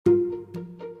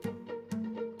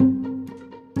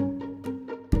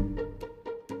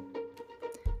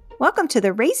Welcome to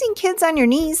the Raising Kids on Your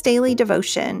Knees daily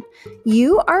devotion.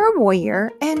 You are a warrior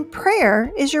and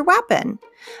prayer is your weapon.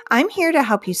 I'm here to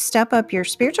help you step up your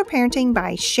spiritual parenting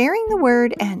by sharing the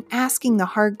word and asking the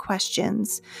hard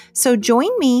questions. So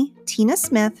join me, Tina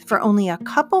Smith, for only a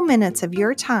couple minutes of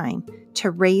your time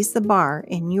to raise the bar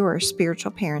in your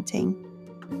spiritual parenting.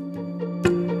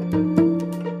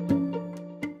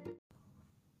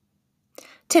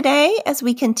 Today, as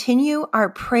we continue our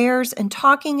prayers and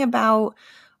talking about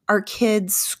our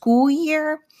kids' school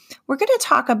year, we're going to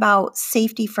talk about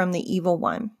safety from the evil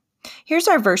one. Here's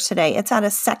our verse today. It's out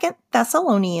of 2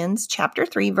 Thessalonians chapter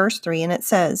 3, verse 3, and it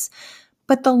says,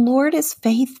 "But the Lord is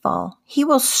faithful. He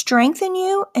will strengthen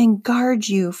you and guard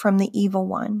you from the evil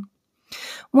one."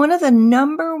 One of the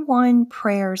number one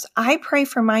prayers I pray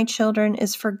for my children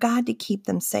is for God to keep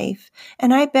them safe.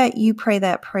 And I bet you pray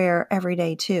that prayer every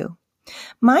day too.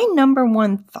 My number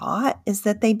one thought is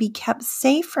that they be kept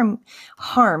safe from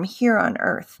harm here on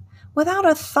earth, without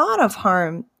a thought of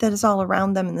harm that is all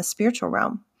around them in the spiritual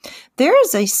realm. There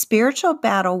is a spiritual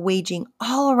battle waging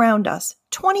all around us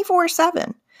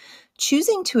 24/7.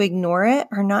 Choosing to ignore it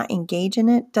or not engage in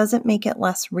it doesn't make it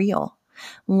less real.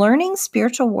 Learning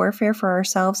spiritual warfare for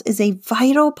ourselves is a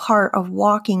vital part of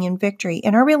walking in victory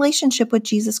in our relationship with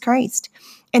Jesus Christ.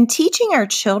 And teaching our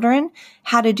children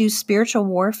how to do spiritual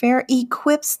warfare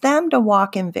equips them to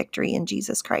walk in victory in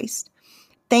Jesus Christ.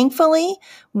 Thankfully,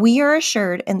 we are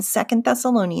assured in 2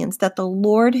 Thessalonians that the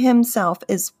Lord himself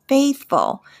is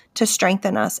faithful to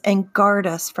strengthen us and guard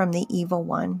us from the evil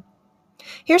one.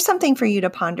 Here's something for you to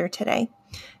ponder today.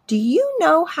 Do you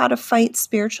know how to fight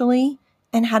spiritually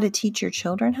and how to teach your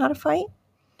children how to fight?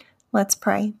 Let's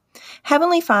pray.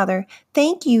 Heavenly Father,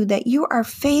 thank you that you are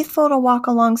faithful to walk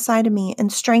alongside of me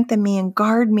and strengthen me and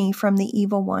guard me from the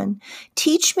evil one.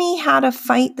 Teach me how to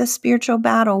fight the spiritual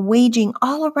battle waging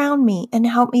all around me and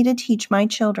help me to teach my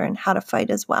children how to fight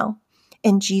as well.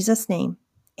 In Jesus' name,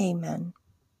 amen.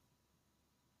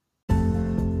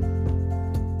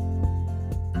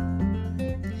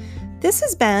 This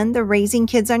has been the Raising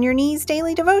Kids on Your Knees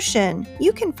daily devotion.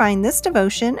 You can find this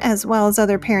devotion as well as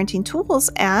other parenting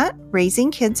tools at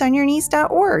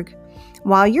raisingkidsonyourknees.org.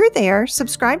 While you're there,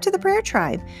 subscribe to the Prayer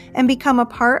Tribe and become a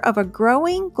part of a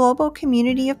growing global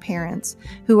community of parents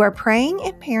who are praying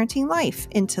and parenting life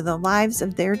into the lives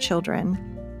of their children.